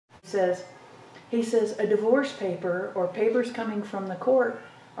he says, a divorce paper or papers coming from the court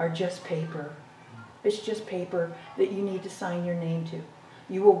are just paper. It's just paper that you need to sign your name to.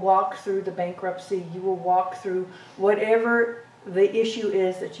 You will walk through the bankruptcy. You will walk through whatever the issue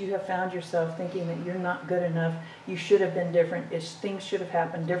is that you have found yourself thinking that you're not good enough. You should have been different. Things should have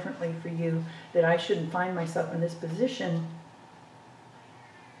happened differently for you, that I shouldn't find myself in this position.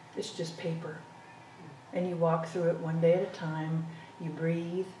 It's just paper. And you walk through it one day at a time. You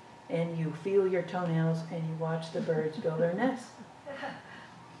breathe and you feel your toenails and you watch the birds build their nests.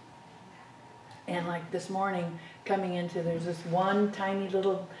 And like this morning, coming into, there's this one tiny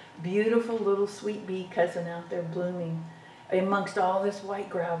little, beautiful little sweet bee cousin out there blooming amongst all this white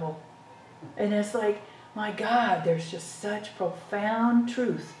gravel. And it's like, my God, there's just such profound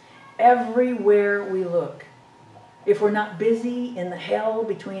truth everywhere we look, if we're not busy in the hell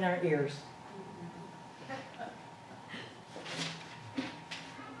between our ears.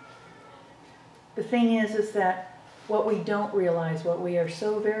 The thing is that what we don't realize, what we are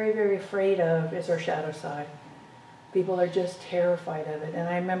so very, very afraid of, is our shadow side. People are just terrified of it. And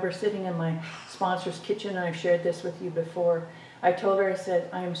I remember sitting in my sponsor's kitchen, and I've shared this with you before. I told her, I said,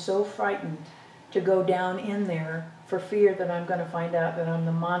 I am so frightened to go down in there for fear that I'm going to find out that I'm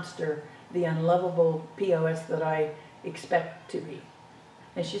the monster, the unlovable POS that I expect to be.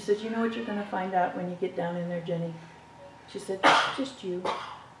 And she said, you know what you're going to find out when you get down in there, Jenny? She said, it's just you.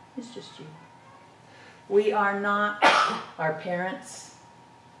 It's just you. We are not our parents.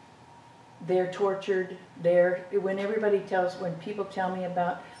 They're tortured. When people tell me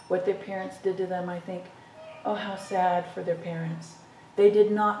about what their parents did to them, I think, oh, how sad for their parents. They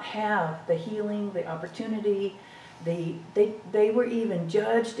did not have the healing, the opportunity. They were even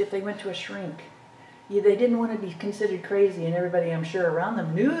judged if they went to a shrink. They didn't want to be considered crazy, and everybody, I'm sure, around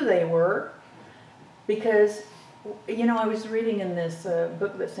them knew they were. Because, you know, I was reading in this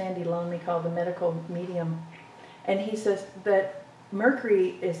book that Sandy loaned me called The Medical Medium, and he says that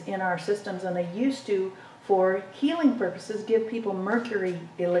mercury is in our systems, and they used to, for healing purposes, give people mercury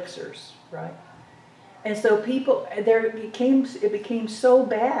elixirs, right? And so it became so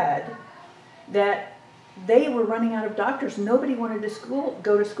bad that they were running out of doctors. Nobody wanted to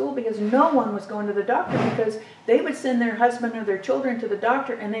go to school because no one was going to the doctor, because they would send their husband or their children to the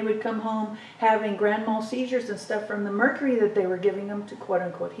doctor and they would come home having grand mal seizures and stuff from the mercury that they were giving them to quote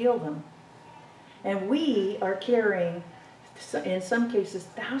unquote heal them. And we are carrying, in some cases,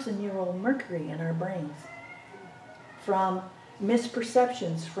 1,000-year-old mercury in our brains from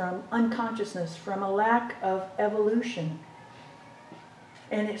misperceptions, from unconsciousness, from a lack of evolution.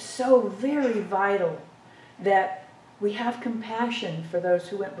 And it's so very vital that we have compassion for those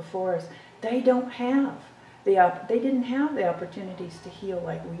who went before us. They didn't have the opportunities to heal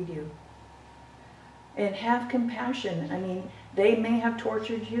like we do. And have compassion. I mean, they may have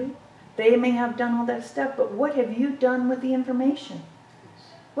tortured you. They may have done all that stuff, but what have you done with the information?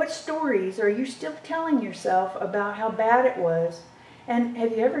 What stories are you still telling yourself about how bad it was? And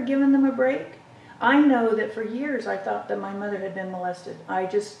have you ever given them a break? I know that for years I thought that my mother had been molested.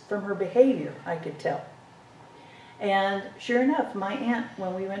 From her behavior, I could tell. And sure enough, my aunt,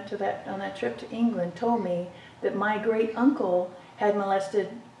 when we went on that trip to England, told me that my great uncle had molested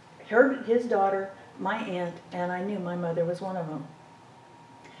his daughter, my aunt, and I knew my mother was one of them.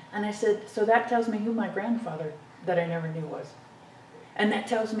 And I said, so that tells me who my grandfather, that I never knew, was. And that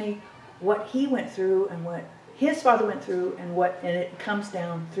tells me what he went through and what his father went through, and it comes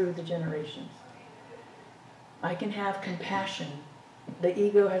down through the generations. I can have compassion. The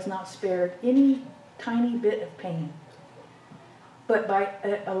ego has not spared any tiny bit of pain. But by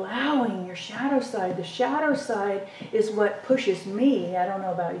allowing your shadow side, the shadow side is what pushes me, I don't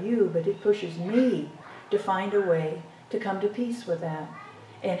know about you, but it pushes me to find a way to come to peace with that.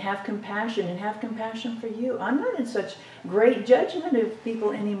 And have compassion for you. I'm not in such great judgment of people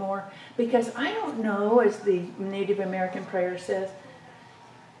anymore, because I don't know, as the Native American prayer says,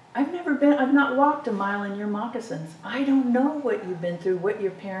 I've not walked a mile in your moccasins. I don't know what you've been through, what your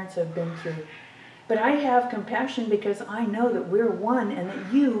parents have been through. But I have compassion because I know that we're one, and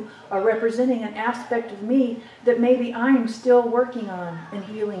that you are representing an aspect of me that maybe I'm still working on and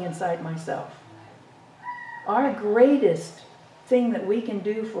healing inside myself. Our greatest thing that we can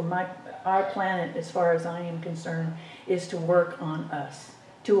do for our planet, as far as I am concerned, is to work on us,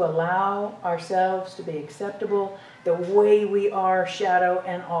 to allow ourselves to be acceptable the way we are, shadow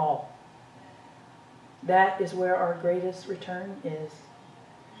and all. That is where our greatest return is.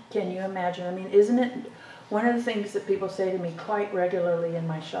 Can you imagine? I mean, isn't it one of the things that people say to me quite regularly in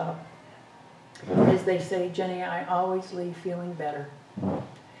my shop is they say, Jenny, I always leave feeling better.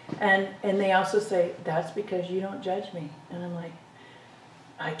 And they also say, that's because you don't judge me. And I'm like,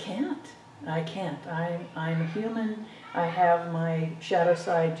 I can't. I can't. I'm a human. I have my shadow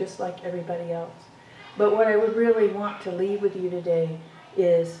side just like everybody else. But what I would really want to leave with you today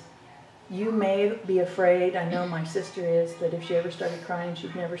is, you may be afraid, I know my sister is, that if she ever started crying,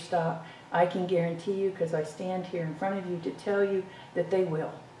 she'd never stop. I can guarantee you, because I stand here in front of you to tell you that they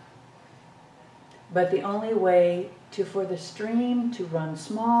will. But the only way for the stream to run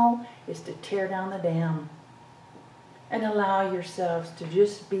small is to tear down the dam and allow yourselves to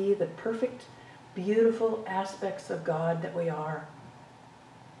just be the perfect, beautiful aspects of God that we are.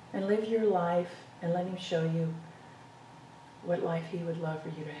 And live your life and let Him show you what life He would love for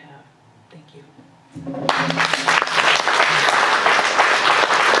you to have. Thank you.